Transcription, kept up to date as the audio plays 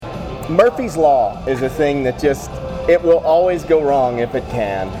Murphy's Law is a thing that it will always go wrong if it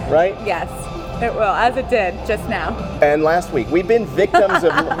can, right? Yes, it will, as it did just now. And last week, we've been victims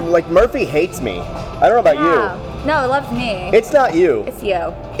of, like, Murphy hates me. I don't know about you. No, it loves me. It's not you. It's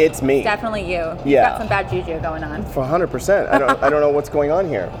you. It's me. Definitely you. Yeah. You've got some bad juju going on. For 100%. I don't know what's going on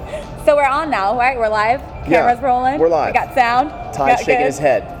here. So we're on now, right? We're live. Camera's rolling. We're live. We got sound. Ty's shaking good. his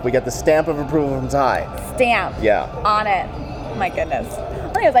head. We got the stamp of approval from Ty. Stamp. Yeah. On it. My goodness.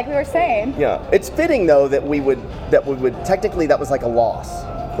 It was like we were saying. Yeah. It's fitting though that we would technically that was like a loss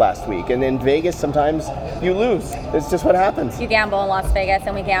last week. And in Vegas sometimes you lose. It's just what happens. You gamble in Las Vegas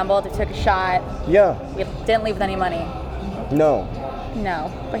and we gambled. We took a shot. Yeah. We didn't leave with any money. No.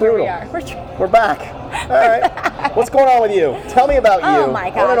 No. But Brutal. here we are. We're back. All right. What's going on with you? Tell me about you. Oh my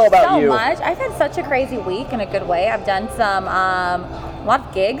gosh. I want to know about so you. much. I've had such a crazy week in a good way. I've done some a lot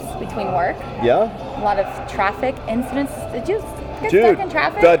of gigs between work. Yeah? A lot of traffic incidents. Did you get Dude, stuck in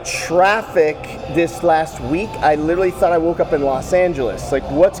traffic? the traffic this last week, I literally thought I woke up in Los Angeles. Like,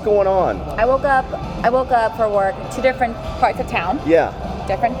 what's going on? I woke up for work in two different parts of town. Yeah.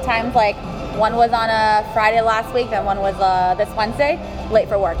 Different times, like one was on a Friday last week and one was this Wednesday. Late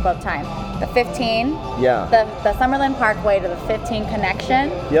for work both times. The 15, Yeah. the Summerlin Parkway to the 15 connection,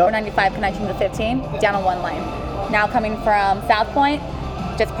 Yep. or 95 connection to 15, down on one lane. Now coming from South Point,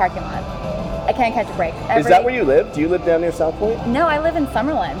 just parking lot. I can't catch a break. Is that where you live? Do you live down near South Point? No, I live in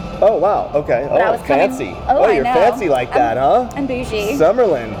Summerlin. Oh, wow. Okay. But I Oh, was coming- fancy. Oh, I you're know. fancy like that, huh? I'm bougie.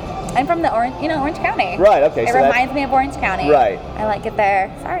 Summerlin. I'm from the Orange County. Right, okay, It so that- reminds me of Orange County. Right. I like it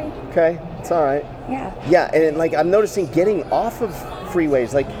there. Sorry. Okay. It's all right. Yeah. Yeah, and like I'm noticing getting off of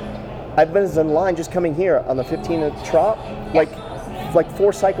freeways, like I've been in line just coming here on the 15 at Trop, like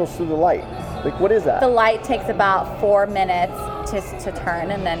 4 cycles through the light. Like, what is that? The light takes about 4 minutes to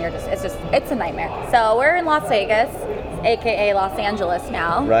turn, and then it's a nightmare. So we're in Las Vegas, aka Los Angeles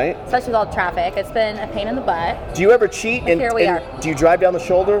now. Right. Especially with all the traffic. It's been a pain in the butt. Do you ever cheat? But here we are. Do you drive down the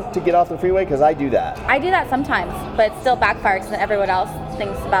shoulder to get off the freeway? Because I do that. I do that sometimes, but it still backfires because everyone else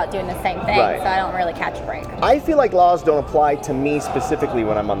thinks about doing the same thing, Right. so I don't really catch a break. I feel like laws don't apply to me specifically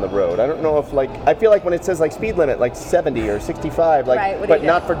when I'm on the road. I don't know if I feel like when it says like speed limit like 70 or 65, like, Right, what do but you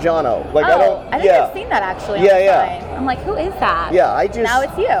not do? for Jono. Like I I don't. think Yeah. I've seen that actually. Yeah, on the yeah. sign. I'm like, who is that? Yeah, I just. Now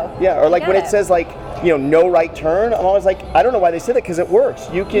it's you. Yeah, or I like get when it it. says like, no right turn, I'm always like, I don't know why they said that because it works.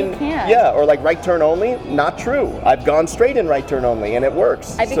 You can. Yeah, or like right turn only, not true. I've gone straight in right turn only and it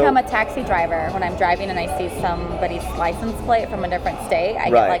works. I become a taxi driver when I'm driving and I see somebody's license plate from a different state. I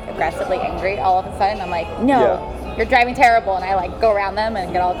get like aggressively angry all of a sudden. I'm like, no, you're driving terrible, and I like go around them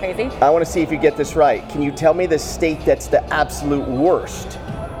and get all crazy. I want to see if you get this right. Can you tell me the state that's the absolute worst?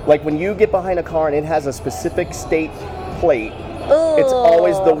 Like when you get behind a car and it has a specific state plate, it's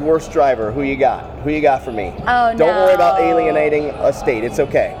always the worst driver. Who you got? Who you got for me? Oh, Don't worry about alienating a state. It's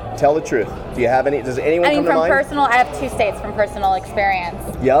okay. Tell the truth. Do you have any? Does anyone come to mind? I have 2 states from personal experience.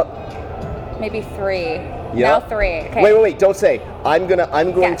 Yep. Maybe 3. Yep. Now 3. Okay. Wait. Don't say. I'm going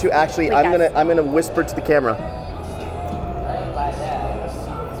Yes, to actually. please I'm guess. gonna whisper to the camera.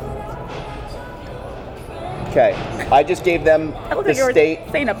 Okay. I just gave them I look the like you were state.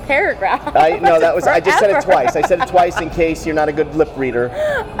 saying a paragraph. I just said it Forever. twice. I said it twice in case you're not a good lip reader.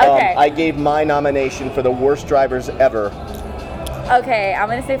 Okay. I gave my nomination for the worst drivers ever. Okay, I'm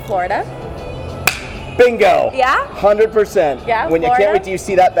gonna say Florida. Bingo. Yeah? 100%. Yeah, When you Florida? can't wait till you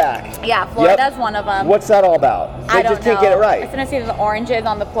see that back. Yeah, Florida's one of them. What's that all about? I They don't just can't get it right. As soon as I see the oranges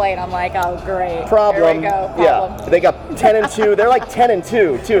on the plate, I'm like, oh great. Problem. Here we go. Problem. Yeah. They got 10 and 2. They're like 10 and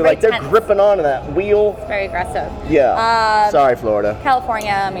 2 too. Like they're tense. gripping onto that wheel. Very aggressive. Yeah. Sorry, Florida.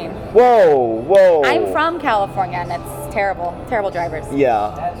 California, I mean. Whoa. I'm from California, and it's terrible. Terrible drivers. Yeah.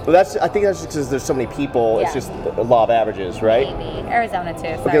 Well, I think that's just because there's so many people. It's Yeah. just the law of averages, right? Maybe. Arizona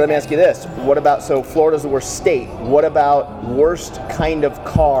too. Okay, let me ask you this. What about, so Florida's the worst state. What about worst kind of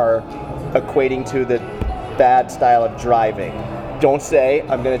car equating to the bad style of driving? Don't say,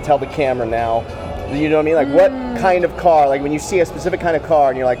 I'm going to tell the camera now. You know what I mean? Like what kind of car? Like when you see a specific kind of car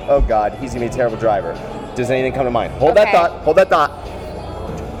and you're like, oh God, he's going to be a terrible driver. Does anything come to mind? Hold that thought. Hold that thought.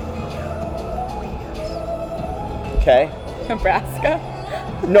 Okay. Nebraska.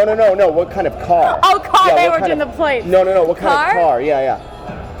 No. What kind of car? Oh, car. Yeah, They what were kind doing the plates. No. What kind Car? of car?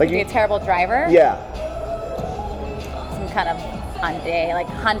 Yeah. Like Be a terrible driver. Yeah. Some kind of Hyundai, like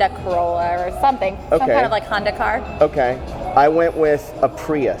Honda Corolla or something. Some Okay. kind of like Honda car. Okay. I went with a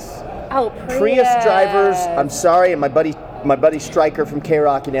Prius. Oh, Prius drivers, I'm sorry, and my buddy my buddy Stryker from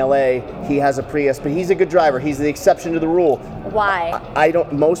K-Rock in LA, he has a Prius, but he's a good driver. He's the exception to the rule. Why?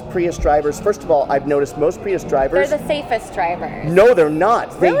 Most Prius drivers, first of all, I've noticed most Prius drivers. They're the safest drivers. No, they're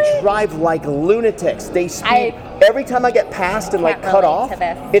not. Really? They drive like lunatics. They speed. Every time I get passed and like cut off,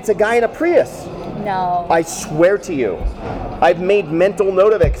 it's a guy in a Prius. No. I swear to you. I've made mental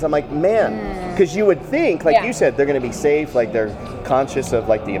note of it because I'm like, man, because you would think, like you said, they're going to be safe, like they're conscious of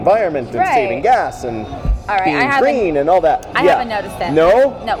like the environment and saving gas and being green and all that. I haven't noticed it.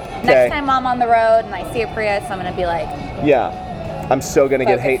 No? No. Next time I'm on the road and I see a Prius, I'm going to be like... Yeah. I'm so going to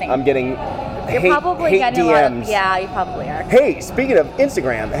get hate. I'm getting You're probably getting DMs. A lot of, yeah, you probably are. Hey, speaking of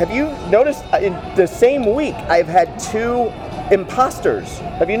Instagram, have you noticed in the same week I've had 2 imposters?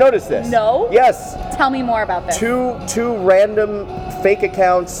 Have you noticed this? No. Yes. Tell me more about this. Two random fake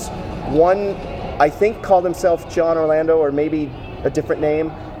accounts. One, I think, called himself John Orlando, or maybe a different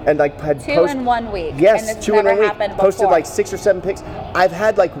name, and like had 2 in 1 week. Yes, and 2 in 1 week. Before. Posted like 6 or 7 pics. I've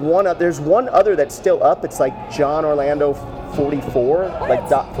had like there's one other that's still up. It's like John Orlando 44, like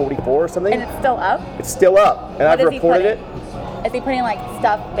 .44 or something. And it's still up? It's still up, and I've reported it. Is he putting like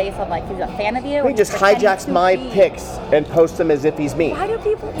stuff based on like he's a fan of you? He just hijacks my pics and posts them as if he's me. Why do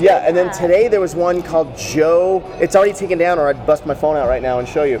people do that? And then today there was one called Joe. It's already taken down, or I'd bust my phone out right now and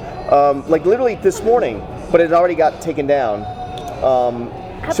show you. Like literally this morning, but it already got taken down.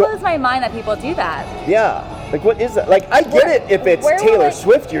 That blows my mind that people do that. Yeah. Like, what is that? Like, I get it if it's Taylor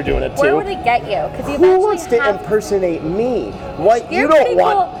Swift you're doing it to. Where would it get you? Because who wants to impersonate me? What you don't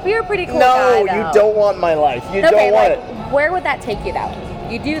want? You're a pretty cool guy, No, you don't want my life. You don't want it. Where would that take you though?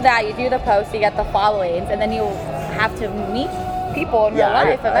 You do that. You do the post. You get the followings, and then you have to meet people in real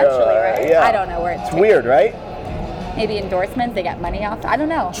life eventually, right? Yeah. I don't know where it's weird, right? Maybe endorsements. They get money off. I don't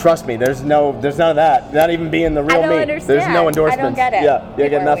know. Trust me, there's none of that. Not even being the real me. I don't understand. There's no endorsements. I don't get it. Yeah, you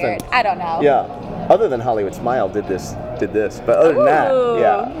get nothing. Weird. I don't know. Yeah. Other than Hollywood Smile did this, but other than that,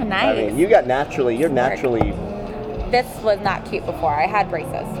 yeah. Nice. I mean, you're naturally. This was not cute before. I had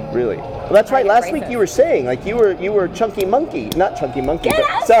braces. Really? Well, that's right. Last week you were saying like you were Chunky Monkey, not Chunky Monkey.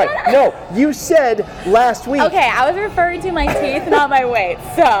 But sorry, no, you said last week. Okay, I was referring to my teeth, not my weight.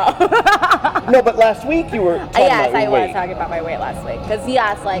 So. No, but last week you were. Talking about your weight. Was talking about my weight last week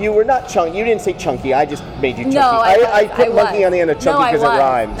because like. You were not chunky. You didn't say chunky. I just made you chunky. No, I put monkey on the end of chunky because it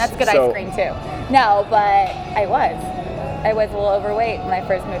rhymes. That's good ice cream too. No, but I was a little overweight when I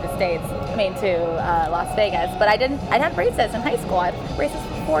first moved to Las Vegas. But I had braces in high school. I had braces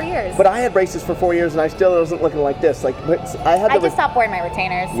for 4 years. But I had braces for 4 years and I still wasn't looking like this. Like I just stopped wearing my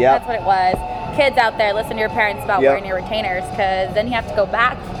retainers. Yeah. That's what it was. Kids out there, listen to your parents about wearing your retainers, because then you have to go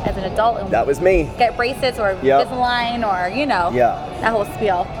back as an adult and that was me. Get braces or Invisalign or that whole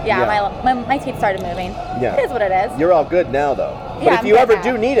spiel. My teeth started moving. Yeah. It is what it is. You're all good now though. But if you ever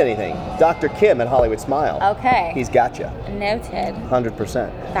do need anything, Dr. Kim at Hollywood Smile. Okay. He's got you. Noted.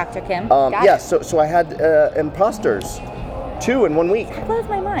 100%. Dr. Kim. So I had imposters 2 in 1 week. That blows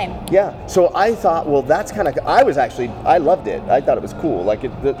my mind. Yeah. So I thought, well, that's kind of. I loved it. I thought it was cool. Like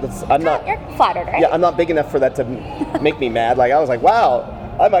I'm not. You're flattered, right? Yeah, I'm not big enough for that to make me mad. Like I was like,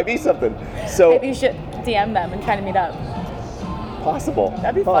 wow, I might be something. So maybe you should DM them and try to meet up. Possible.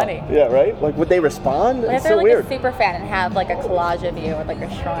 That'd be funny. Yeah, right? Like, would they respond? What if they're like weird. A super fan and have like a collage of you or like a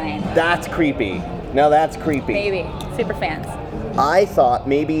shrine? That's creepy. Now that's creepy. Maybe. Super fans. I thought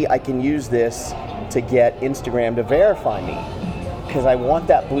maybe I can use this to get Instagram to verify me. Because I want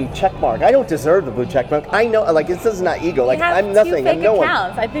that blue check mark. I don't deserve the blue check mark. I know, like, this is not ego. Like, I'm nothing. I'm no one.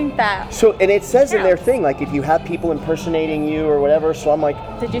 I think that. So, and it says in their thing, like, if you have people impersonating you or whatever. So I'm like,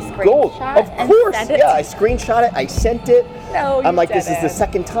 did you screenshot? Gold. Of course. Yeah, I screenshot it. I sent it. No, I'm like, this is the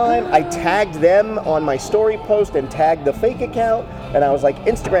second time. I tagged them on my story post and tagged the fake account. And I was like,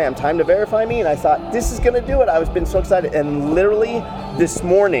 Instagram, time to verify me. And I thought, this is going to do it. I was been so excited. And literally this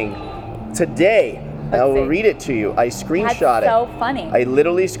morning, today, I will read it to you. I screenshot it. That's so funny. I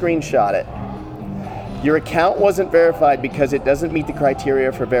literally screenshot it. Your account wasn't verified because it doesn't meet the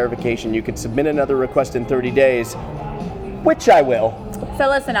criteria for verification. You can submit another request in 30 days, which I will. So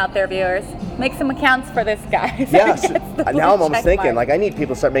listen out there, viewers. Make some accounts for this guy. Yes. Now I'm almost thinking, like, I need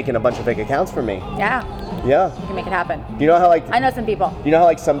people to start making a bunch of fake accounts for me. Yeah. Yeah. You can make it happen. You know how, like... I know some people. You know how,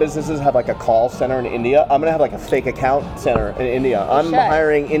 like, some businesses have, like, a call center in India? I'm going to have, like, a fake account center in India. I'm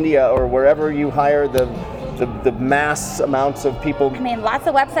hiring India or wherever you hire the mass amounts of people. I mean, lots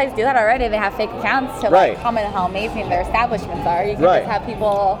of websites do that already. They have fake accounts to, like, comment on how amazing their establishments are. You can just have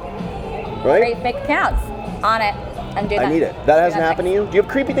people create fake accounts on it. And do that. I need it. That hasn't happened to you? Do you have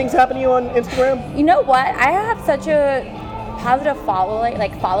creepy things happen to you on Instagram? You know what? I have such a positive following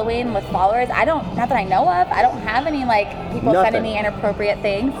with followers. Not that I know of. I don't have any like people sending me inappropriate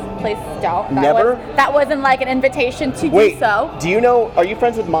things. Please don't. That wasn't like an invitation to do so. Do you know? Are you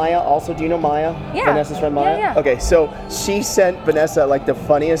friends with Maya? Also, do you know Maya? Yeah. Vanessa's friend Maya. Yeah. Okay, so she sent Vanessa like the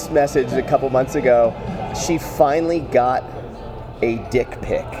funniest message a couple months ago. She finally got a dick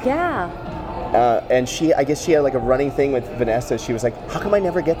pic. Yeah. And I guess she had like a running thing with Vanessa. She was like, how come I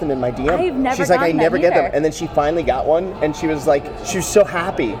never get them in my DM? I've never She's like, I never get them. either. And then she finally got one, and she was so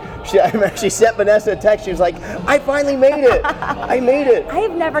happy. She sent Vanessa a text. She was like, I finally made it. I made it. I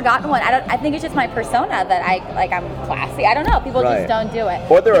have never gotten one. I think it's just my persona that I'm classy. I don't know. People just don't do it.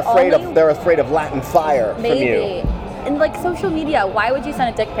 Or they're afraid of Latin fire from you. Maybe. And like social media, why would you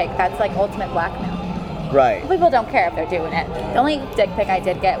send a dick pic? That's like ultimate blackmail. Right. People don't care if they're doing it. The only dick pic I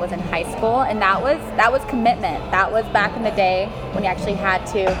did get was in high school, and that was commitment. That was back in the day when you actually had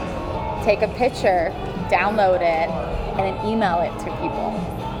to take a picture, download it, and then email it to people.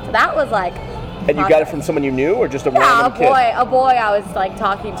 So that was like. And you got it from someone you knew, or just a random kid? A boy I was like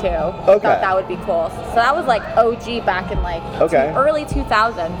talking to. Okay. Thought that would be cool. So that was like OG back in like early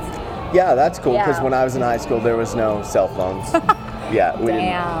 2000s. Yeah, that's cool, because when I was in high school, there was no cell phones. Yeah, we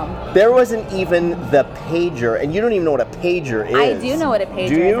didn't. There wasn't even the pager, and you don't even know what a pager is. I do know what a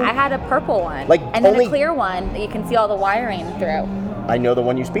pager is. I had a purple one, and then a clear one that you can see all the wiring through. I know the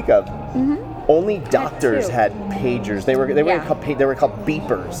one you speak of. Mm-hmm. Only doctors had pagers. They were called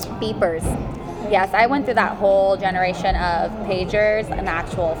beepers. Beepers. Yes, I went through that whole generation of pagers, an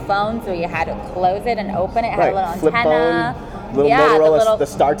actual phone, so you had to close it and open it. It had a little flip antenna. Phone. Motorola, the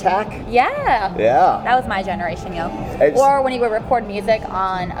StarTAC? Yeah. Yeah. That was my generation, Or when you would record music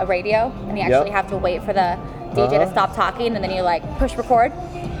on a radio, and you actually have to wait for the DJ to stop talking, and then you like push record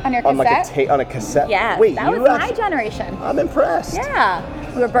on your cassette. On a cassette? Yeah. Wait, that was my generation. I'm impressed. Yeah.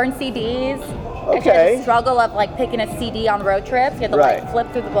 We would burn CDs. Okay. And you had the struggle of like picking a CD on road trips. You had to like flip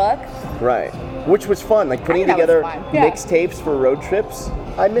through the book. Right. Which was fun, like putting together mixtapes for road trips.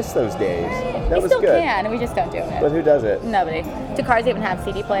 I miss those days. That was good. We still can, and we just don't do it. But who does it? Nobody. Do cars even have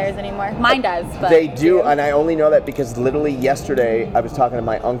CD players anymore? Mine does. But they do, and I only know that because literally yesterday I was talking to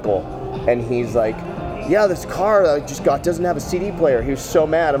my uncle, and he's like, yeah, this car I just got doesn't have a CD player. He was so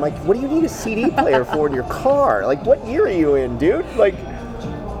mad. I'm like, what do you need a CD player for in your car? Like, what year are you in, dude? Like,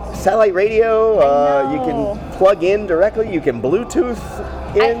 satellite radio, you can plug in directly, you can Bluetooth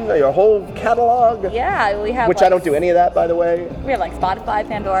in your whole catalog. Yeah, we have. Which I don't do any of that, by the way. We have like Spotify,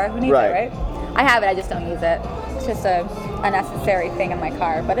 Pandora. Who needs it, right? I have it. I just don't use it. It's just a unnecessary thing in my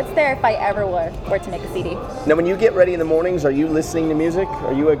car, but it's there if I ever were to make a CD. Now, when you get ready in the mornings, are you listening to music?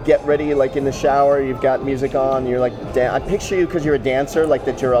 Are you a get ready like in the shower? You've got music on. You're like, I picture you because you're a dancer, like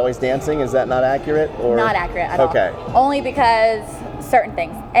that you're always dancing. Is that not accurate? Or not accurate at all? Okay. Only because certain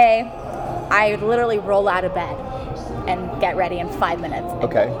things. I literally roll out of bed and get ready in 5 minutes.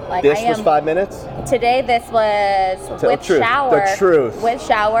 Okay. This was 5 minutes? Today this was with shower. The truth. With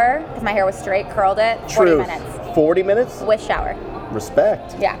shower, because my hair was straight, curled it, 40 minutes. 40 minutes? With shower.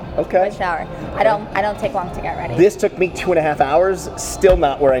 Respect. Yeah. Okay. With shower. Okay. I don't take long to get ready. This took me 2.5 hours, still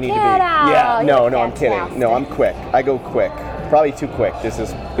not where I need to be. Yeah, no, I'm kidding. No, I'm quick. I go quick. Probably too quick. This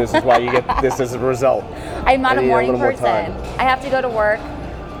is why you get this as a result. I'm not a morning person. I have to go to work,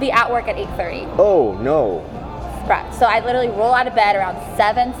 be at work at 8:30. Oh, no. Right. So I literally roll out of bed around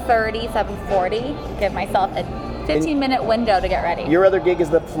 7:30, 7:40, give myself a 15-minute window to get ready. Your other gig is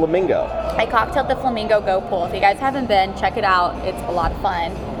the Flamingo. I cocktailed the Flamingo Go Pool. If you guys haven't been, check it out. It's a lot of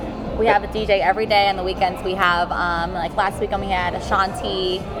fun. We have a DJ every day. On the weekends we have, like last weekend we had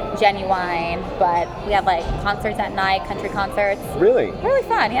Ashanti, Genuine, but we have like concerts at night, country concerts. Really? Really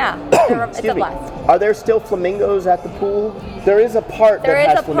fun, yeah. It's a blast. Are there still flamingos at the pool? There is a part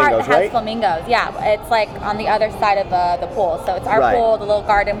that has flamingos, right? Flamingos, yeah. It's like on the other side of the pool. So it's our pool, the little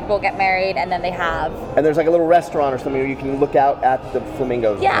garden, people get married, and then they have... And there's like a little restaurant or something where you can look out at the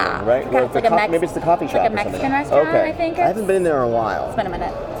flamingos. Yeah. Right? Maybe it's the coffee shop like a Mexican restaurant, I think. I haven't been in there in a while. It's been a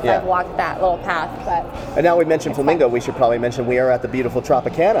minute. So I've walked that little path, but... And now we mentioned Flamingo, we should probably mention we are at the beautiful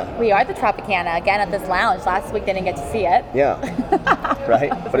Tropicana. We are at the Tropicana, again at this lounge. Last week didn't get to see it. Yeah. Right?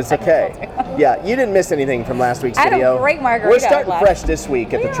 But it's okay. Yeah, you didn't miss anything from last week's video. I had a great margarita. We're starting fresh this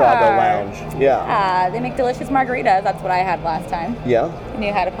week at the Trago Lounge. Yeah. They make delicious margaritas. That's what I had last time. Yeah. And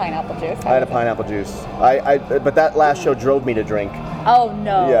you had a pineapple juice. I had a pineapple juice. But that last show drove me to drink. Oh,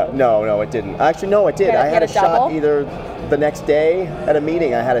 no. Yeah, no, it didn't. Actually, no, it did. I had a shot either the next day at a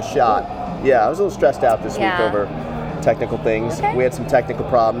meeting. I had a shot. Yeah, I was a little stressed out this week over technical things. Okay. We had some technical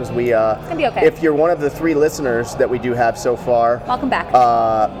problems. It's gonna be okay. If you're one of the 3 listeners that we do have so far, welcome back.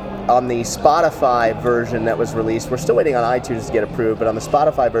 on the Spotify version that was released, we're still waiting on iTunes to get approved, but on the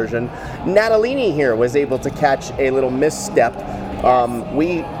Spotify version, Natalini here was able to catch a little misstep.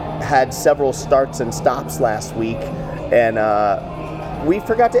 We had several starts and stops last week, and we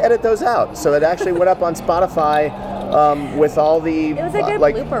forgot to edit those out. So it actually went up on Spotify with all the... It was a good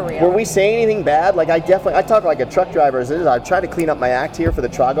blooper reel. Were we saying anything bad? Like, I talk like a truck driver as it is. I tried to clean up my act here for the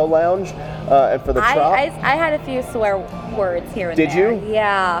Trago Lounge and for the truck. I had a few swear words here and there. Did you?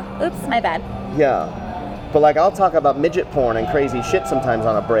 Yeah. Oops, my bad. Yeah. But like, I'll talk about midget porn and crazy shit sometimes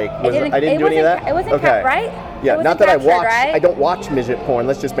on a break. I didn't do any of that? It wasn't okay. right? Yeah, not that captured, I watch. right? I don't watch midget porn.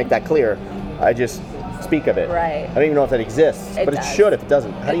 Let's just make that clear. I just speak of it. Right. I don't even know if that exists, but it should if it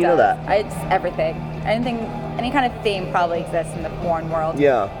doesn't. How do you know that? It's everything. Any kind of theme probably exists in the porn world.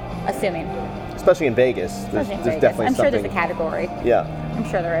 Yeah. Assuming. Especially in Vegas. There's definitely I'm something. sure there's a category. Yeah. I'm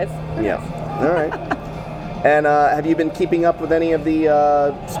sure there is. Yeah. All right. And have you been keeping up with any of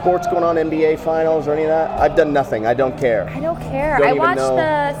the sports going on, NBA finals or any of that? I've done nothing. I don't care. I don't care. Don't I even watched know.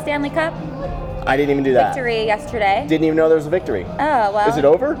 the Stanley Cup I didn't even do that. victory yesterday. Didn't even know there was a victory. Oh, well. Is it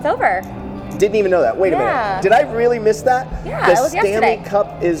over? It's over. Didn't even know that. Wait a Yeah. minute. Did I really miss that? Yeah, the it was Stanley yesterday.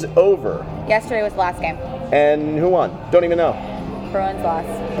 Cup is over. Yesterday was the last game. And who won? Don't even know. Bruins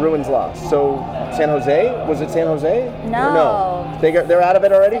lost. Bruins lost. So San Jose? Was it San Jose? No. Or no? They're out of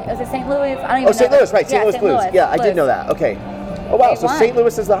it already? Was it St. Louis? I don't even know. Oh, St. Louis, right. St. Louis St. Blues. Louis. Yeah, I did Blues. know that. Okay. Oh, wow. They So won. St.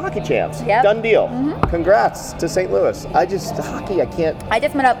 Louis is the hockey champs. Yep. Done deal. Mm-hmm. Congrats to St. Louis. Hockey, I can't. I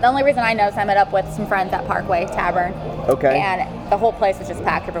just met up. The only reason I know is I met up with some friends at Parkway Tavern. Okay. And the whole place was just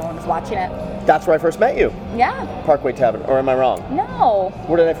packed. Everyone was watching it. That's where I first met you. Yeah. Parkway Tavern. Or am I wrong? No.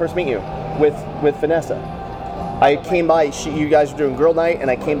 Where did I first meet you? With Vanessa. I came by. You guys were doing girl night, and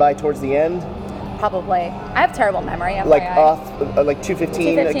I came by towards the end. Probably. I have terrible memory. Like FYI. off, like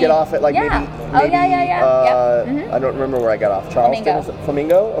 2:15. Get off at like Yeah. maybe. Oh, yeah. Yep. Mhm. I don't remember where I got off. Charleston. Flamingo. Was it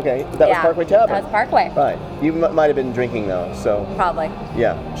Flamingo? Okay, that was Parkway Tavern. That was Parkway. Right. You might have been drinking though, so Probably.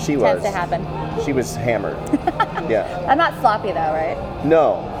 yeah, she was. Tends to happen. She was hammered. Yeah. I'm not sloppy though, right?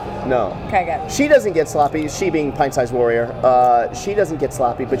 No. Okay, good. She doesn't get sloppy. She being pint-sized warrior, she doesn't get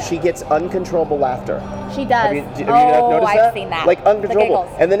sloppy, but she gets uncontrollable laughter. She does. Have you noticed that? I've seen that. Like The uncontrollable.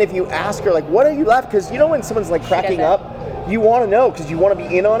 giggles. And then if you ask her, like, what are you laughing? Because you know when someone's like cracking doesn't. up, you want to know because you want to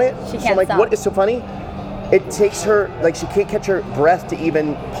be in on it. She So can't I'm like, stop. what is so funny? It takes her, like, she can't catch her breath to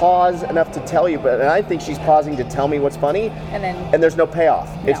even pause enough to tell you. But and I think she's pausing to tell me what's funny, And then and there's no payoff.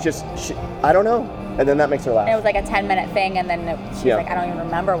 It's No. just, I don't know. And then that makes her laugh. it was like a 10-minute thing, and then she's Yeah. like, I don't even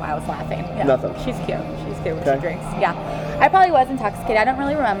remember why I was laughing. Yeah. Nothing. She's cute. She's cute when Okay. she drinks. Yeah. I probably was intoxicated. I don't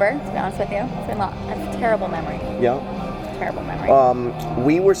really remember, to be honest with you. It's been I have a terrible memory. Yeah. Terrible memory.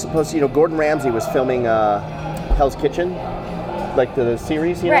 We were supposed to, Gordon Ramsay was filming Hell's Kitchen, like the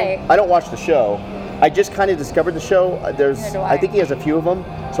series, Right. I don't watch the show. I just kind of discovered the show. Neither do I. I think he has a few of them.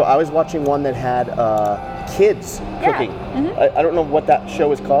 So I was watching one that had kids Yeah. cooking. Mhm. I don't know what that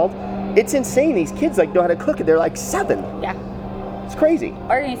show is called. It's insane. These kids know how to cook. They're like 7. Yeah. It's crazy.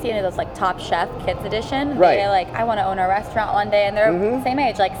 Or you see any of those like Top Chef Kids Edition. Right. They're like, I want to own a restaurant one day, and they're Mhm. same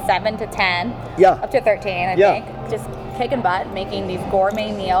age, like 7 to 10. Yeah. Up to 13, I Yeah. think. Just kicking butt, making these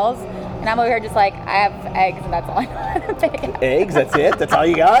gourmet meals. And I'm over here just like, I have eggs, and that's all I know how to make. Eggs, that's it? That's all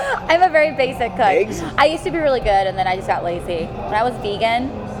you got? I'm a very basic cook. Eggs? I used to be really good, and then I just got lazy. When I was vegan,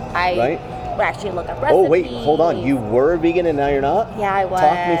 I Right. would actually look up recipes. Oh, wait, hold on. You were vegan and now you're not? Yeah, I was.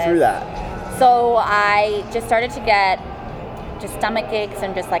 Talk me through that. So I just started to get just stomach aches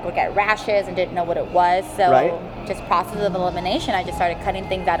and just like would get rashes and didn't know what it was. So Right. just process of elimination, I just started cutting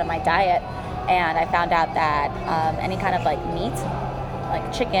things out of my diet, and I found out that any kind of like meat,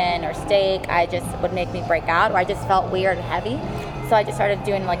 like chicken or steak, I just would make me break out, or I just felt weird and heavy. So I just started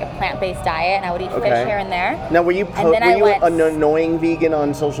doing like a plant-based diet, and I would eat Okay. fish here and there. Now, were you And then I went- an annoying vegan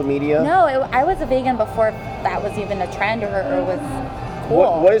on social media? No, I was a vegan before that was even a trend or was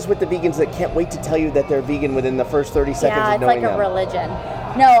cool. What is with the vegans that can't wait to tell you that they're vegan within the first 30 seconds Yeah, of it's knowing like a them? religion.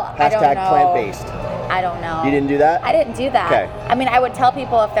 No, I don't know. Hashtag plant-based. I don't know. You didn't do that? I didn't do that. Okay. I mean, I would tell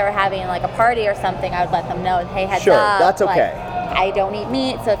people if they were having like a party or something, I would let them know, hey, heads Sure, up. that's like, okay. I don't eat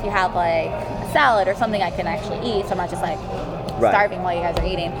meat, so if you have like a salad or something, I can actually eat. So I'm not just like Right. starving while you guys are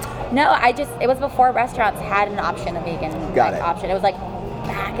eating. No, it was before restaurants had an option, a vegan Got it. option. It was like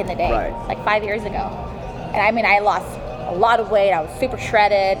back in the day, Right. like 5 years ago. And I mean, I lost a lot of weight. I was super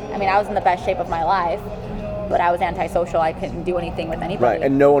shredded. I mean, I was in the best shape of my life, but I was antisocial. I couldn't do anything with anybody. Right,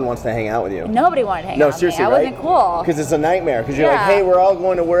 and no one wants to hang out with you. Nobody wanted to hang No, out seriously, with me. I right? wasn't cool. Because it's a nightmare. Because you're like, Yeah. hey, we're all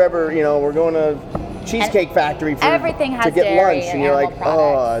going to wherever, we're going to Cheesecake Factory everything has to get dairy lunch. and And you're like,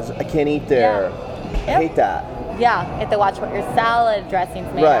 animal products. I can't eat there. Yeah. I hate that. Yeah, you have to watch what your salad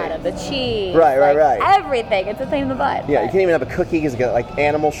dressing's made Right. out of, the cheese. Right. Everything. It's a pain in the butt. Yeah, but- you can't even have a cookie because it's got like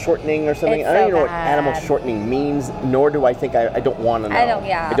animal shortening or something. It's I don't so even know what bad. animal shortening means, nor do I think I don't want to know. I don't-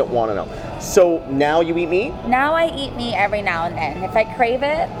 yeah. I don't want to know. So now you eat meat? Now I eat meat every now and then. If I crave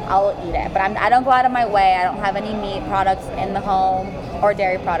it, I'll eat it. But I don't go out of my way. I don't have any meat products in the home or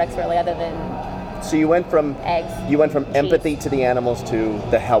dairy products really, other than So you went from eggs. empathy to the animals to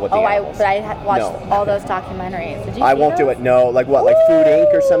the hell with the animals. But I watched No. all those documentaries. Did you I see won't do those? it. No, like what? Like Food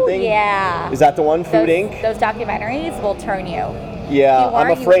Inc. or something? Yeah. Is that the one? Food Inc. Those documentaries will turn you. Yeah, You are-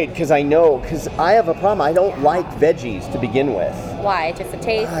 I'm afraid because I know because I have a problem. I don't like veggies to begin with. Why? Just the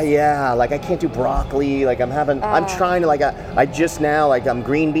taste? Yeah, like I can't do broccoli. Like I'm trying to I just now like I'm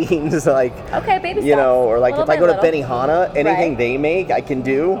green beans like Okay, baby you know, steps. or like Little if I by go to little. Benihana, anything Right. they make I can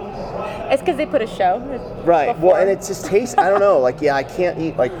do. It's because they put a show. Right. before. Well, and it just tastes. I don't know. Like I can't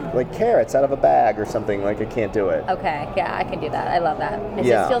eat like carrots out of a bag or something. Like I can't do it. Okay, yeah, I can do that. I love that. It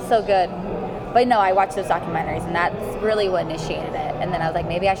Yeah. just feels so good. But no, I watched those documentaries, and that's really what initiated it. And then I was like,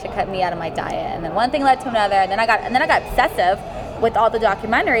 maybe I should cut meat out of my diet. And then one thing led to another, and then I got obsessive with all the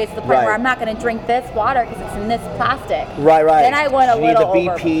documentaries to the point Right. where I'm not going to drink this water because it's in this plastic. Right. Then I went a you little need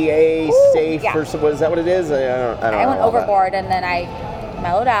the BPA safe yeah. or so. What is that? What it is? I don't I know went all that. overboard, and then I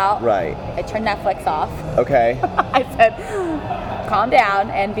mellowed out. Right. I turned Netflix off. Okay. I said, calm down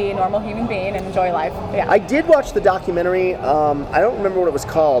and be a normal human being and enjoy life. Yeah. I did watch the documentary. I don't remember what it was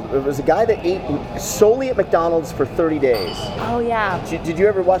called. It was a guy that ate solely at McDonald's for 30 days. Oh yeah. Did you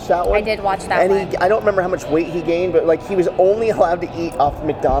ever watch that one? I did watch that and one. I don't remember how much weight he gained, but like he was only allowed to eat off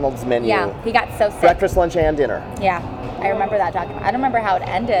McDonald's menu. Yeah, he got so sick. Breakfast, lunch, and dinner. Yeah, I remember that document. I don't remember how it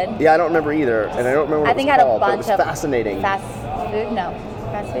ended. Yeah, I don't remember either, and I don't remember what I it think was I had a called, but it bunch was of fascinating. Fast food? No.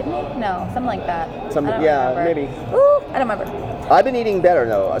 Fast food meat? No, something like that. Something- I don't yeah, remember. maybe. Ooh, I don't remember. I've been eating better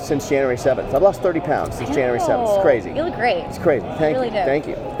though since January 7th. I've lost 30 pounds since January 7th. It's Oh, crazy. You look great. It's crazy. Thank really you. do. Thank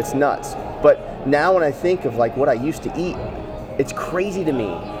you. It's nuts. But now when I think of like what I used to eat, it's crazy to me.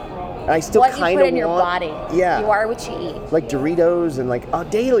 And I still What you kind put of in your want, body. Yeah. You are what you eat. Like Doritos and like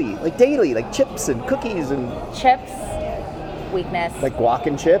daily, like chips and cookies and Chips, weakness. like guac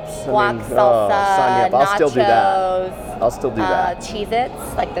and chips. Guac, sign me salsa, up. I'll nachos. still do that. I'll still do that.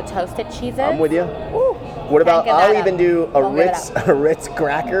 Cheez-Its, like the toasted Cheez-Its. I'm with you. Ooh. What about? Can't give I'll that even up. do a Won't give it Ritz up. a Ritz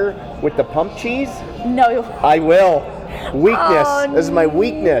cracker with the pump cheese. No. I will. Weakness. Oh, This is my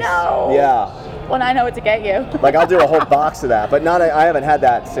weakness. no. Yeah. Well, I know what to get you. Like I'll do a whole box of that, but I haven't had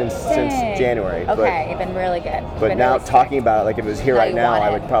that since Dang. January. Okay, you've been really good. But now talking about it, like if it was here Now right you now, want I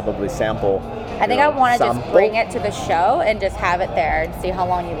it. would probably sample. I think I want to just sample. bring it to the show and just have it there and see how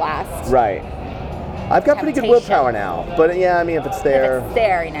long you last. Right. I've got pretty good Temptation. willpower now, but yeah, I mean if it's there, If it's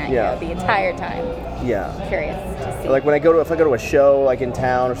staring at Yeah. you the entire time. yeah. Curious to see. Like when if I go to a show like in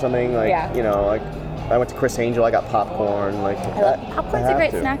town or something, like Yeah. you know, like I went to Chris Angel, I got popcorn. Like I love popcorn's a have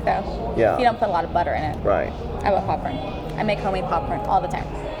great to. snack though. Yeah. If you don't put a lot of butter in it. Right. I love popcorn. I make homemade popcorn all the time.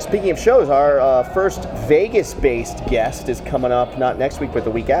 Speaking of shows, our first Vegas-based guest is coming up not next week, but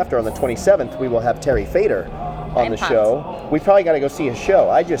the week after on the 27th. We will have Terry Fader on I'm the pumped. show. We probably got to go see his show.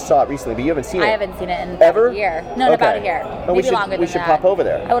 I just saw it recently, but you haven't seen it. I haven't seen it in about Ever? a year. No, in about a Okay. year. Oh, Maybe we should- longer we than should that. pop over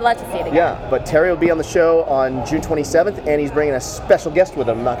there. I would love to see it again. Yeah, but Terry will be on the show on June 27th, and he's bringing a special guest with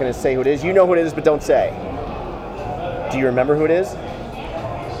him. I'm not going to say who it is. You know who it is, but don't say. Do you remember who it is?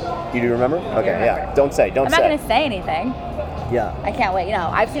 You do remember? Okay, remember. yeah. Don't say. Don't I'm say. not going to say anything. Yeah, I can't wait. You know,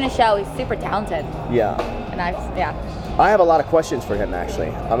 I've seen a show. He's super talented. yeah. And I have a lot of questions for him, actually.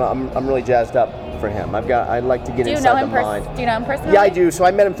 I'm really jazzed up for him. I'd like to get Do you inside know him the mind. Do you know him personally? Yeah, I do. So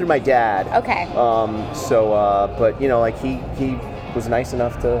I met him through my dad. Okay. But you know, like he was nice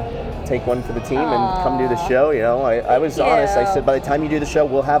enough to take one for the team and come do the show. You know, I was Thank honest. I you. said by the time you do the show,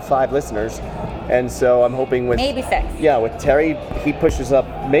 we'll have 5 listeners, and so I'm hoping with Maybe 6. Yeah, with Terry, he pushes up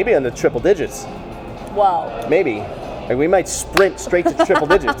maybe in the triple digits. Whoa. Maybe, like we might sprint straight to triple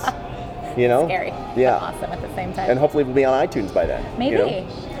digits. You know? Scary. Yeah. But awesome at the same time. And hopefully we'll be on iTunes by then. Maybe. You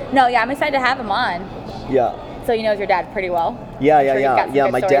know? No, yeah, I'm excited to have him on. Yeah. So he knows your dad pretty well. Yeah. I'm sure you've got some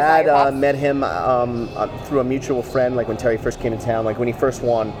good My stories about your dad pops. met him through a mutual friend, like when Terry first came to town, like when he first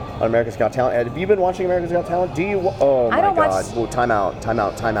won on America's Got Talent. Have you been watching America's Got Talent? Do you? Oh my I don't God! watch- Whoa, time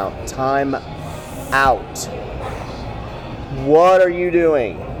out! What are you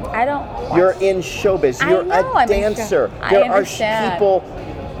doing? I don't watch. You're in showbiz. I You're know, a I'm in dancer. show- I There are understand. people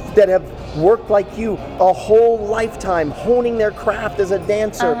that have worked like you a whole lifetime honing their craft as a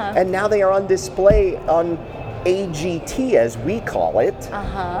dancer, Uh-huh. and now they are on display on AGT, as we call it.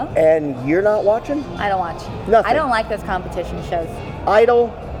 Uh-huh. And you're not watching? I don't watch. Nothing. I don't like those competition shows. Idol,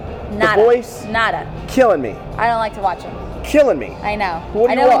 Nada. The Voice, Nada. killing me. I don't like to watch them. Killing me. I know. What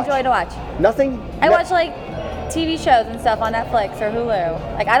do I you don't watch? enjoy to watch. Nothing? I No- watch like TV shows and stuff on Netflix or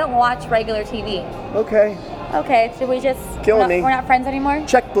Hulu. Like, I don't watch regular TV. Okay. Okay, should we just... Killing me. We're not friends anymore?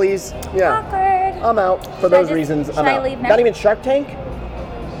 Check, please. Yeah. Awkward. I'm out for Should I those just- reasons. should I'm I out. leave now? Not even Shark Tank?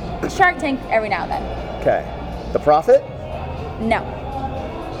 Shark Tank every now and then. Okay. The Prophet? No.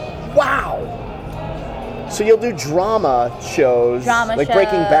 Wow. So you'll do drama shows, Drama like shows.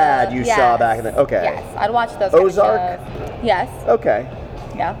 Breaking Bad. You saw back in the okay. Yes, I'd watch those. Ozark? Kind of shows. Yes. Okay.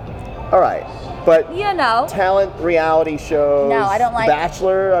 Yeah. All right. But You know. talent reality shows. No, I don't like-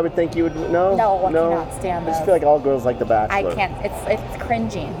 Bachelor. I would think you would no. No, I cannot stand I just those. feel like all girls like The Bachelor. I can't. It's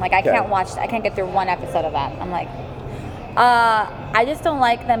cringing. Like, I Okay. can't watch. I can't get through one episode of that. I'm like, I just don't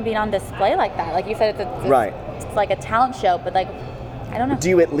like them being on display like that. Like you said, it's Right. It's like a talent show, but like, I don't know. Do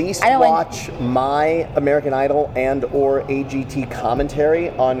you at least I don't watch my American Idol and or AGT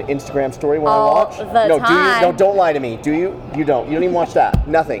commentary on Instagram story when I All watch? the no, do you? time. No, don't lie to me. Do you? You don't. You don't even watch that.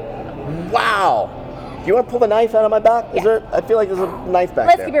 Nothing. Wow. Do you want to pull the knife out of my back? Is Yeah. there? I feel like there's a knife back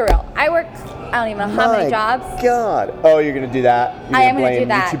Let's there. keep it real. I worked. I don't even know how many My jobs. God. Oh, you're gonna do that? You're I am gonna blame do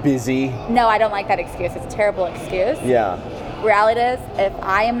that. You're too busy. No, I don't like that excuse. It's a terrible excuse. Yeah. Reality is, if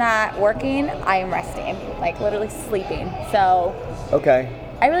I am not working, I am resting, like literally sleeping. So Okay.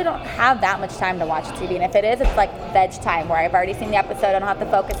 I really don't have that much time to watch TV. And if it is, it's like veg time where I've already seen the episode, I don't have to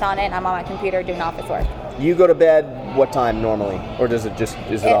focus on it, and I'm on my computer doing office work. You go to bed what time normally, or does it just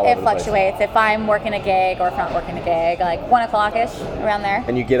is it all It over the place? fluctuates. If I'm working a gig or if I'm not working a gig, like 1 o'clock-ish, around there.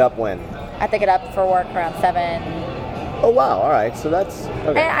 And you get up when? I have to get up for work around 7. Oh wow. All right. So that's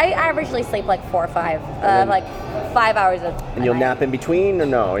okay. I averagely sleep like 4 or 5, then- like 5 hours of. And you'll nap in between, or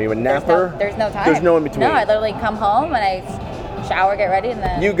no? Are you a napper? There's no time. There's no in between. No, I literally come home and I shower, get ready, and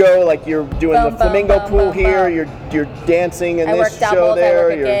then You go like you're doing Boom, the boom, flamingo boom, pool boom, here. boom. You're dancing in I work this show doubles. I there.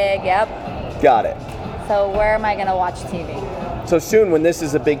 work a gig. Yep. Got it. So where am I gonna watch TV? So soon, when this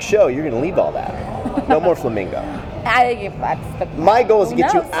is a big show, you're gonna leave all that. No more flamingo. That's the. My goal is to Who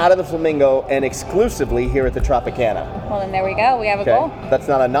get you knows? out of the flamingo and exclusively here at the Tropicana. Well, then there we go. We have a Okay. goal. That's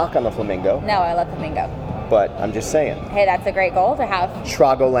not a knock on the flamingo, No, I love flamingo. but I'm just saying. Hey, that's a great goal to have.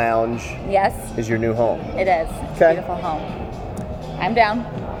 Trago Lounge Yes, is your new home. it is. It's a Okay. beautiful home. I'm down.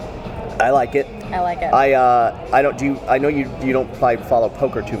 I like it. I like it. I don't do. I know you don't probably follow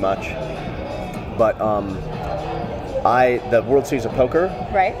poker too much, but the World Series of Poker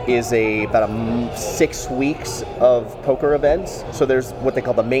Right. is about 6 weeks of poker events. So there's what they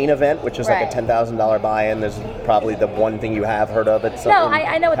call the main event, which is like Right. a $10,000 buy-in. There's probably the one thing you have heard of. It's No,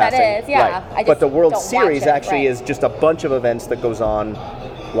 I know what that is, yeah. Right. I just but the World don't watch Series it, actually right. is just a bunch of events that goes on.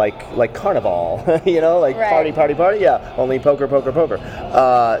 Like carnival, you know, like Right. party, yeah. Only poker.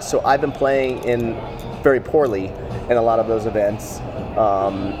 So I've been playing in very poorly in a lot of those events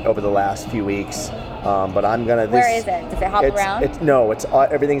over the last few weeks. But I'm gonna. Where is it? Does it hop around? It's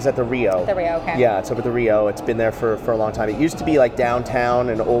everything's at the Rio. The Rio, okay. Yeah, it's up at the Rio. It's been there for a long time. It used to be like downtown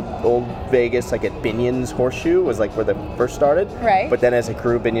in old Vegas, like at Binion's Horseshoe was like where they first started. Right. But then as it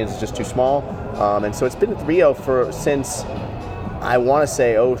grew, Binion's is just too small, and so it's been at the Rio since. I want to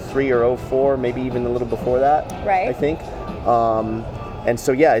say 03 or 04, maybe even a little before that. Right. I think. And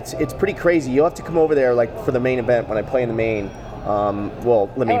so yeah, it's pretty crazy. You'll have to come over there like for the main event when I play in the main.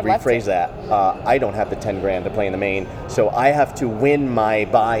 Well, let me I would love rephrase to. that. I don't have the 10 grand to play in the main, so I have to win my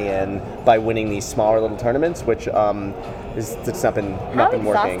buy-in by winning these smaller little tournaments, which it's not been How working.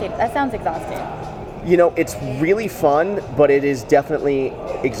 exhausting. That sounds exhausting. You know, it's really fun, but it is definitely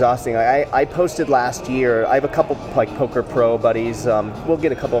exhausting. I posted last year. I have a couple like Poker Pro buddies. We'll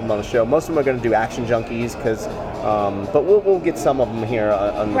get a couple of them on the show. Most of them are going to do Action Junkies, but we'll get some of them here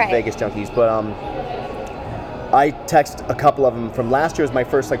on Right. Vegas Junkies. But I text a couple of them from last year. Was my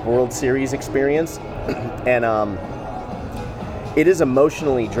first like World Series experience, and it is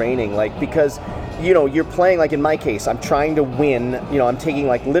emotionally draining. Like because. You know, you're playing like in my case, I'm trying to win, you know, I'm taking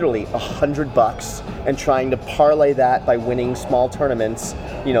like literally $100 and trying to parlay that by winning small tournaments.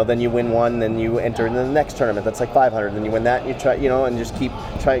 You know, then you win one, then you enter into the next tournament. That's like 500. Then you win that and you try, you know, and just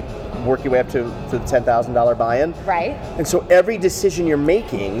work your way up to the $10,000 buy-in. Right. And so every decision you're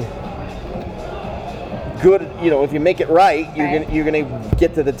making, good, you know, if you make it right, you're gonna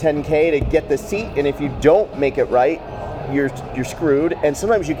get to the 10K to get the seat. And if you don't make it right, you're screwed, and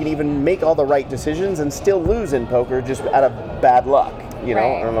sometimes you can even make all the right decisions and still lose in poker just out of bad luck. You know,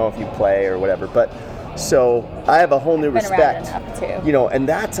 Right. I don't know if you play or whatever, but so I have a whole new Been around respect. enough, too. You know, and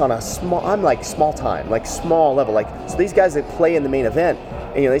that's on I'm like small time, like small level. Like so these guys that play in the main event,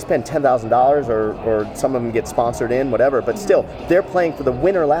 and you know they spend $10,000 or some of them get sponsored in, whatever. But still, they're playing for the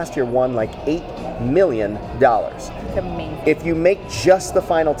winner last year won like $8 million. It's amazing. If you make just the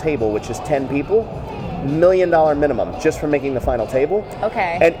final table, which is 10 people, $1 million minimum just for making the final table.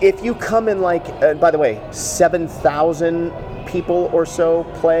 Okay. And if you come in like, by the way, 7,000 people or so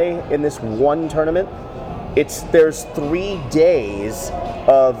play in this one tournament. There's 3 days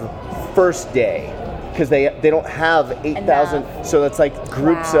of first day because they don't have 8,000, so it's like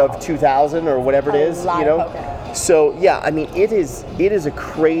groups of 2,000 or whatever it is, lot you know. of poker. So yeah, I mean it is a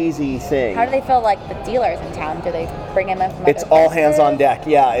crazy thing. How do they feel like the dealers in town? Do they bring them in from It's other all hands on places? deck,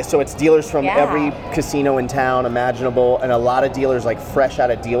 yeah. So it's dealers from Yeah. every casino in town imaginable, and a lot of dealers like fresh out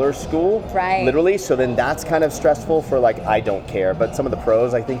of dealer school, Right. literally. So then that's kind of stressful for like, I don't care, but some of the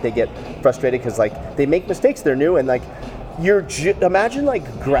pros, I think they get frustrated because like they make mistakes, they're new, and like imagine like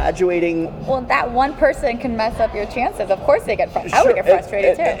graduating. Well, that one person can mess up your chances. Of course they get frustrated. I would get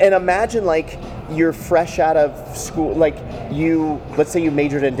frustrated too. And imagine like you're fresh out of school, like let's say you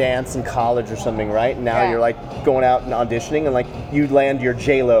majored in dance in college or something, right? And now Yeah. you're like going out and auditioning, and like you land your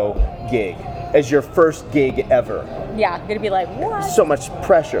J-Lo gig as your first gig ever. Yeah, you're gonna be like, what? So much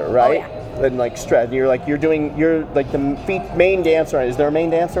pressure, right? yeah. And like stress. And you're like the main dancer. Is there a main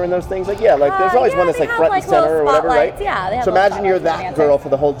dancer in those things? Like yeah, like there's always yeah, one that's they like have, front like, and center little or whatever, right? spotlights. Yeah, they have so little imagine you're spotlights for that dancers. girl for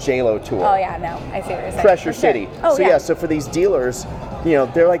the whole J-Lo tour. Oh yeah, no, I see what you're saying. Pressure For sure. City. Oh so yeah. so for these dealers, you know,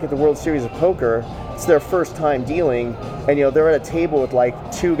 they're like at the World Series of Poker. It's their first time dealing, and you know they're at a table with like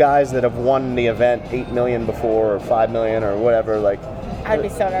 2 guys that have won the event 8 million before or 5 million or whatever. Like, I'd be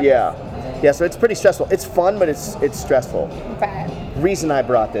so nervous. yeah. So it's pretty stressful. It's fun, but it's stressful. Right. Reason I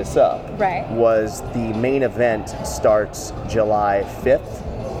brought this up Right. was the main event starts July 5th.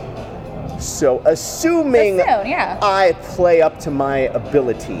 So assuming So soon, yeah. I play up to my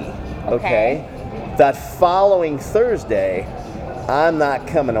ability, okay, that following Thursday, I'm not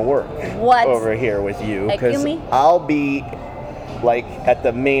coming to work What? over here with you because Megumi? I'll be like at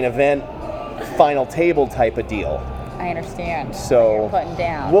the main event final table type of deal. I understand. So You're putting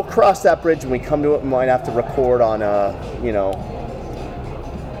down. we'll cross that bridge when we come to it. We might have to record on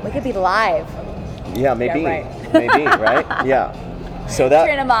We could be live. yeah, maybe, Yeah, right. maybe, right? Yeah. So that,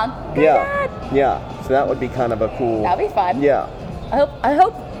 Cheering them on. Go yeah, Dad. yeah. So that would be kind of a cool. That'd be fun. Yeah. I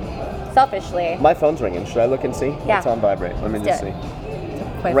hope, selfishly. My phone's ringing. Should I look and see? Yeah. It's on vibrate. Let me Let's just do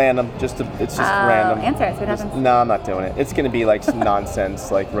see. Quick. Random. It's just random. Answer it. See what Just- happens. No, I'm not doing it. It's gonna be like some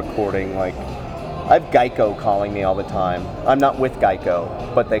nonsense, like recording. Like I have Geico calling me all the time. I'm not with Geico,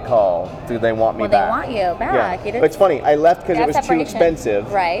 but they call. Do they want me Well, back? they want you back. Yeah. You didn't- It's funny. I left because They it have was too separation.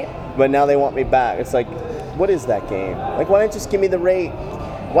 expensive. Right. But now they want me back. It's like, what is that game? Like, why not just give me the rate?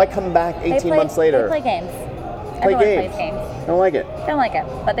 Why come back 18 months later? They play games. Play Everyone games. plays games. I don't like it. Don't like it,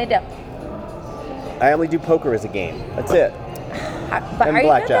 but they do. I only do poker as a game. That's it. But And are you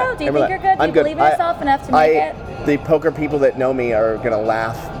blackjack. good though? Do you And think you're good? Do I'm you good. believe in yourself enough to make it? The poker people that know me are gonna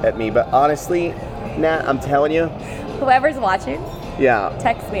laugh at me, but honestly, Nat, I'm telling you, Whoever's watching, yeah.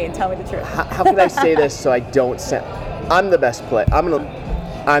 text me and tell me the truth. How can I say this so I don't sound? I'm the best player.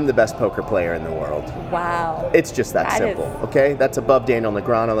 I'm the best poker player in the world. Wow. It's just that That simple, is- okay? That's above Daniel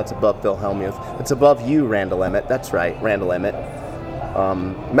Negreanu. That's above Bill Hellmuth. That's above you, Randall Emmett. That's right, Randall Emmett.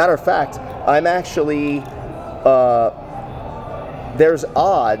 Matter of fact, I'm actually. There's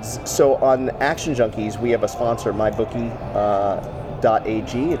odds. So on Action Junkies, we have a sponsor,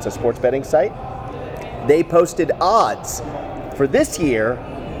 MyBookie.ag. It's a sports betting site. They posted odds for this year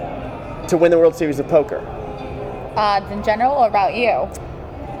to win the World Series of Poker. Odds in general or about you?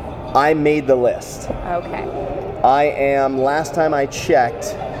 I made the list. Okay. I am, last time I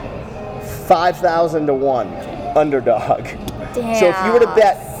checked, 5,000 to 1 underdog. Damn. So if you were to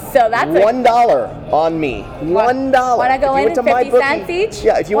bet So that's a- $1 on me, $1. Wanna go If you in went to 50 MyBookie- cents each?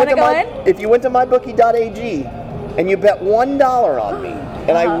 Yeah, if you went to Wanna go if you went to mybookie.ag and you bet $1 on me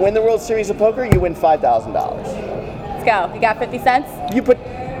and I win the World Series of Poker, you win $5,000. Let's go. You got 50 cents? You put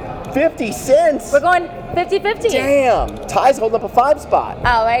 50 cents. We're going 50-50. Damn. Ty's holding up a 5 spot.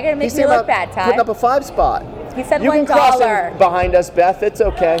 Oh, are you going to make He's me thinking look about bad, Ty? putting up a 5 spot. He said You can cross $1. in behind us, Beth. It's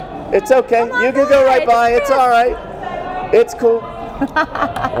okay. It's okay. Come on You can go right by. by. It's It's all right. It's cool.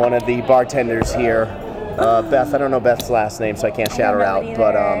 One of the bartenders here, Beth. I don't know Beth's last name, so I can't shout her don't out. know it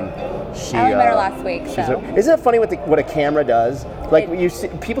But either. she. I only met her last week, she's so. isn't it funny what a camera does? Like when you see,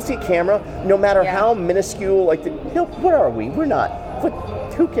 people see a camera, no matter Yeah. how minuscule. Like, what are we? We're not. What?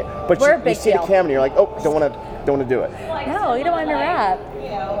 Who cares? But We're a you big see deal. the camera, and you're like, oh, don't want to do it. No, you don't want to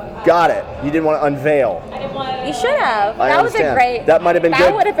interrupt. Got it. You didn't want to unveil. You should have. I That was a understand. great. That might have been good.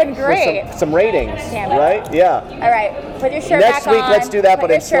 That would have been for great. some ratings, Damn it. right? Yeah. All right, put your shirt Next back week, on. let's do that, put but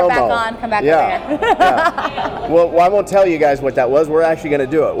your in shirt slow-mo. back on. Come back Yeah. over here. Yeah. Well, I won't tell you guys what that was. We're actually going to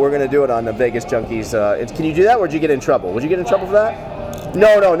do it. We're going to do it on the Vegas Junkies. Can you do that, or did you get in trouble? Would you get in trouble for that?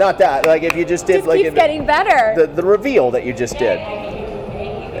 No, not that. Like if you just did Just like keeps getting better. the reveal that you just did.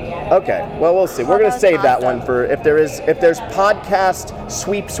 Okay, well, we'll see. We're Oh, going that to was save that awesome. one for if there's podcast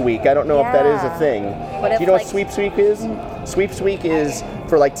Sweeps Week. I don't know if that is a Yeah. thing. What Do if, you know what like- Sweeps Week is? Sweeps Week is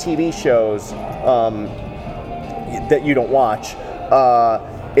for like TV shows that you don't watch.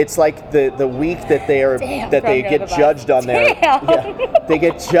 It's like the week that they are Damn, that they throwing me get under the bus. judged on their Damn. they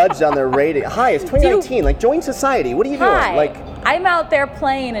get judged on their rating. Hi, it's 2019. Like, join society. What are you doing? Hi. Like, I'm out there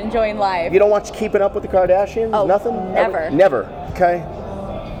playing, enjoying life. you don't watch Keeping Up with the Kardashians? Oh, Nothing? never. Ever? Never. Okay.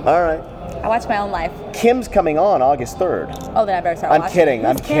 All right. I watch my own life. Kim's coming on August 3rd. Oh, then I better start I'm watching. kidding.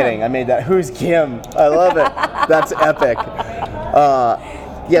 I'm Who's Kim? kidding. I made that. Who's Kim? I love it. That's epic.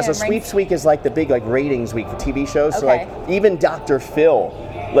 Yeah, so Kim Sweeps Week is like the big like ratings week for TV shows. So Okay. like even Dr. Phil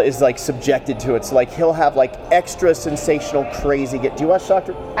is like subjected to it. So like he'll have like extra sensational crazy. Do you watch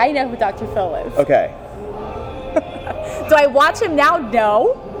Dr.? I know who Dr. Phil is. Okay. Do I watch him now?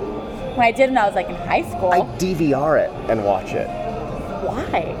 No. When I did when I was like in high school. I DVR it and watch it.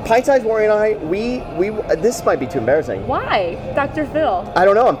 Why? Pint Size Warrior and I, we this might be too embarrassing. Why? Dr. Phil. I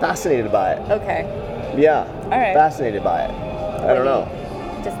don't know. I'm fascinated by it. Okay. Yeah. All right. Fascinated by it. I don't know.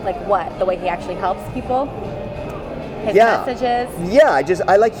 Just like what? The way he actually helps people? His Yeah. messages? Yeah,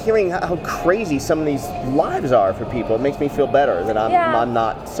 I like hearing how crazy some of these lives are for people. It makes me feel better that I'm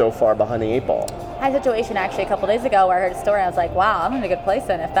not so far behind the 8 ball. I had a situation actually a couple days ago where I heard a story and I was like, wow, I'm in a good place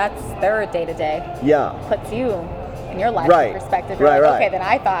then. If that's their day to day, Yeah. puts you in your life Right. in perspective. Right, You're like, right. okay, then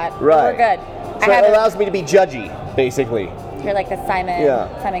I thought Right. we're good. So it allows me to be judgy, basically. You're like the Simon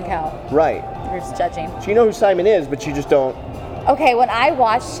Cowell. Right. You're just judging. So you know who Simon is, but you just don't. Okay, when I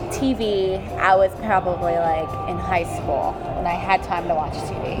watched TV, I was probably like in high school when I had time to watch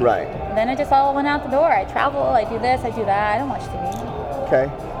TV. Right. And then it just all went out the door. I travel, I do this, I do that. I don't watch TV.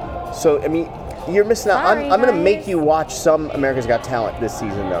 Okay. So, I mean, you're missing out. Sorry, I'm going to make guys. you watch some America's Got Talent this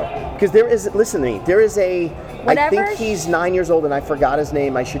season, though. Because listen to me, there is I Whatever. think he's 9 years old and I forgot his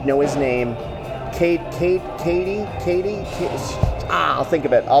name. I should know his name. Katie? I'll think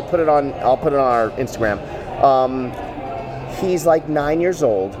of it. I'll put it on our Instagram. He's like 9 years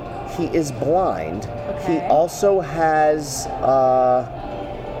old. He is blind. He Okay. also has,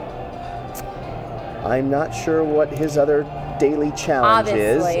 I'm not sure what his other daily challenge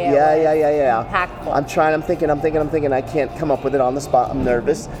Obviously, is. it Yeah. was impactful. I'm thinking. I can't come up with it on the spot. I'm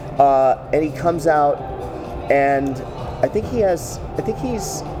nervous. And he comes out, and I think he's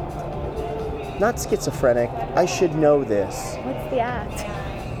not schizophrenic. I should know this. What's the act?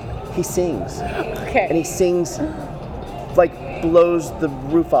 He sings, Okay. and he sings like blows the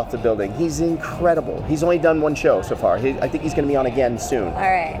roof off the building. He's incredible. He's only done one show so far. I think he's going to be on again soon. All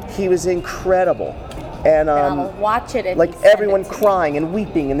right. He was incredible, and I'll watch it. If like you send everyone it to me. crying and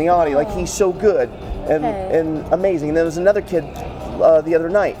weeping in the audience. Like he's so good and Okay. and amazing. And there was another kid the other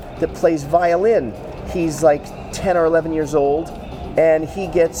night that plays violin. He's like 10 or 11 years old, and he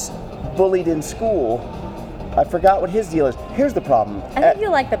gets bullied in school. I forgot what his deal is. Here's the problem. I think you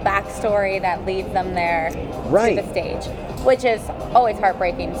like the backstory that leads them there Right. to the stage, which is always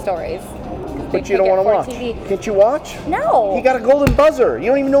heartbreaking stories. But you don't want to watch. TV. Can't you watch? No. He got a golden buzzer. You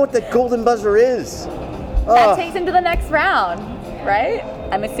don't even know what the golden buzzer is. That takes him to the next round, right?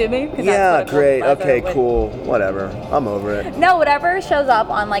 I'm assuming. 'Cause that's Yeah, what a golden great. buzzer Okay, would- cool. Whatever. I'm over it. No, whatever shows up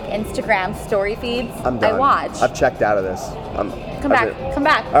on like Instagram story feeds, I'm done. I watch. I've checked out of this. Come that's back, it. come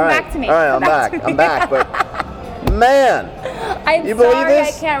back, All come right. back to me. All right, come I'm back. to me. I'm back. But man, I'm you believe sorry,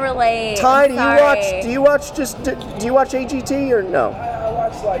 this? I can't relate. Ty, I'm do sorry. you watch AGT or no? I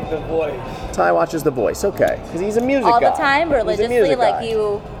watch like The Voice. Ty watches The Voice. Okay, because he's a music all guy. the time, He's a religiously, music like guy.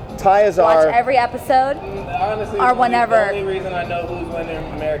 you Ty is watch our. every episode? Honestly, Or whenever. The only reason I know who's winning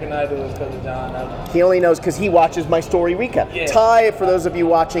American Idol is because of John Evans. He only knows because he watches my story recap. Yeah. Ty, for those of you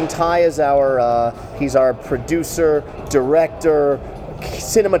watching, Ty is our he's our producer, director,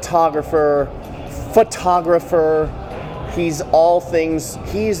 cinematographer, photographer. He's all things.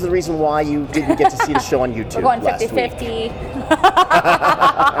 He's the reason why you didn't get to see the show on YouTube We're going last week. 50-50.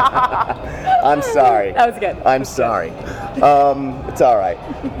 I'm sorry. That was good. I'm sorry. It's all right.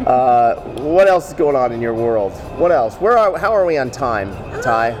 What else is going on in your world? What else? How are we on time,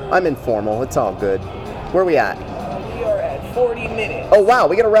 Ty? I'm informal. It's all good. Where are we at? We are at 40 minutes. Oh wow,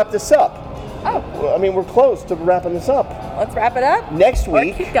 we got to wrap this up. Oh, Well, I mean, we're close to wrapping this up. let's wrap it up. Next Or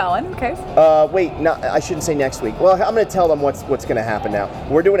week. keep going. Okay. Wait, no, I shouldn't say next week. Well, I'm going to tell them what's going to happen now.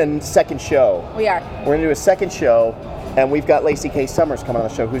 We're doing a second show. We are. We're going to do a second show, and we've got Lacey K. Summers coming on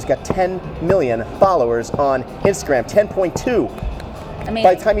the show, who's got 10 million followers on Instagram. 10.2. I mean,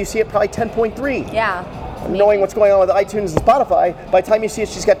 By the time you see it, probably 10.3. yeah. Knowing what's going on with iTunes and Spotify, by the time you see it,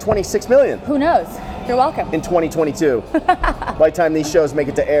 she's got 26 million Who knows? You're welcome. in 2022. By the time these shows make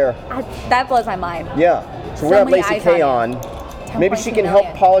it to air. That blows my mind. Yeah. So we're So going to have many Lacey eyes K on on. Maybe she 10.2 can help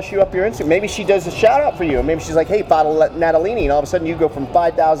million. polish you up your Instagram. Maybe she does a shout out for you. And maybe she's like, hey, bottle Natalini. And all of a sudden you go from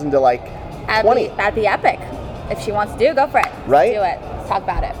 5,000 to like 20. That'd be epic. If she wants to do, go for it. Right? Do it. Let's talk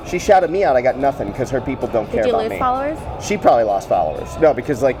about it. She shouted me out. I got nothing because her people don't care Did you about lose me. followers? She probably lost followers. No,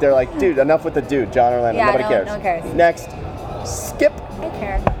 because like they're like, dude, enough with the dude, John Orlando. Yeah, Nobody no- cares. no one cares. Next, skip. I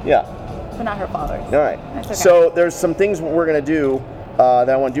care, Yeah. but not her followers. All right. That's okay. So there's some things we're gonna do that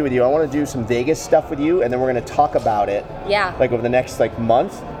I want to do with you. I want to do some Vegas stuff with you, and then we're gonna talk about it. Yeah. Like over the next like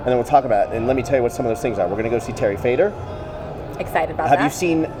month, and then we'll talk about it. And let me tell you what some of those things are. We're gonna go see Terry Fader. Excited about Have that. you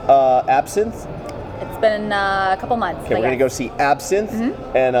seen Absinthe? It's been a couple months. Okay, but we're gonna yes. go see Absinthe,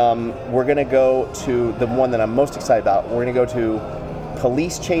 Mm-hmm. and we're gonna go to the one that I'm most excited about. We're gonna go to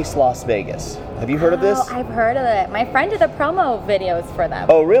Police Chase Las Vegas. Have you heard of this? Oh, I've heard of it. My friend did the promo videos for them.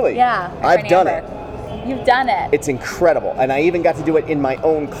 Oh, really? Yeah. my I've friend done Amber. it. You've done it. It's incredible, and I even got to do it in my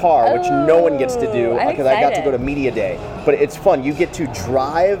own car, which no one gets to do I'm because I got to excited. go to media day. But it's fun. You get to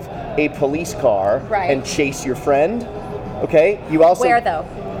drive a police car Right. and chase your friend. Okay. You also Where though?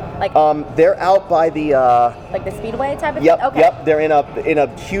 Like they're out by the. like the speedway type of Yep. thing? Okay. Yep. They're in a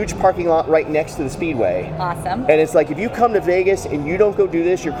huge parking lot right next to the speedway. Awesome. And it's like if you come to Vegas and you don't go do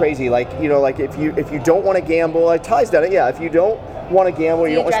this, you're crazy. Like like if you don't want to gamble, like Ty's done it. Yeah, if you don't want to gamble,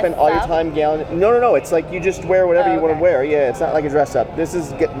 you you don't want to dress spend all your up? time gambling. No. It's like you just wear whatever Oh, you want to okay. wear. Yeah, it's not like a dress up. This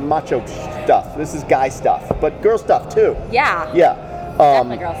is macho stuff. This is guy stuff, but girl stuff too. Yeah. Yeah.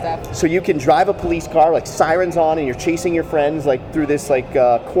 Definitely girl stuff. So you can drive a police car, like sirens on, and you're chasing your friends like through this like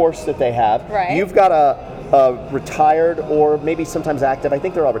course that they have. Right. You've got a retired or maybe sometimes active. I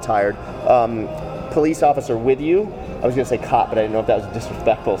think they're all retired. Police officer with you. I was gonna say cop, but I didn't know if that was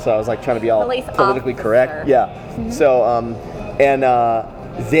disrespectful. So I was like trying to be all Police politically officer. correct. Yeah. So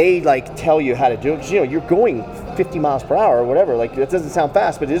they like tell you how to do it. 'Cause, you're going 50 miles per hour or whatever. Like that doesn't sound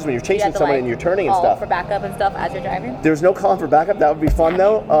fast, but it is when you're You chasing have to, someone like, and you're turning and call stuff. for backup and stuff as you're driving. There's no calling for backup. That would be fun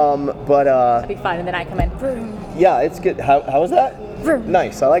though. But That'd be fun. And then I come in. Vroom. yeah, it's good. How was that? Vroom.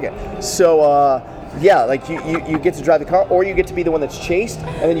 Nice, I like it. So, yeah, like you get to drive the car, or you get to be the one that's chased,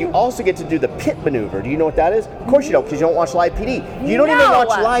 and then you also get to do the pit maneuver. Do you know what that is? Of course you don't, because you don't watch Live PD. You don't even No.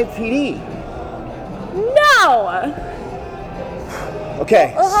 watch Live PD. No.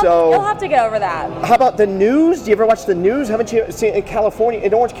 Okay, You'll so have to get over that. how about the news? Do you ever watch the news? Haven't you seen in California,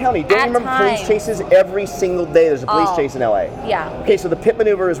 in Orange County? Don't you At remember police times. chases every single day? There's a police Oh. chase in LA. Yeah. Okay, so the pit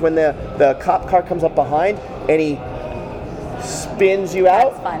maneuver is when the cop car comes up behind and he spins you That's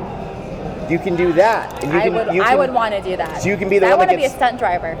out. fun. You can do that. And you I can, would. you I can- would want to do that. So you can be the I one that want to be a gets- stunt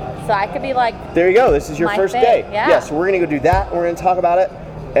driver, so I could be like. There you go. This is your My first thing, day. yeah. So we're gonna go do that. We're gonna talk about it,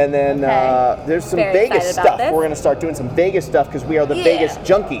 and then Okay. there's some Very Vegas excited about stuff. this. We're gonna start doing some Vegas stuff because we are the Yeah. Vegas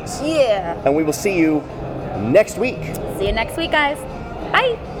junkies, Yeah. and we will see you next week. See you next week, guys.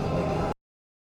 Bye.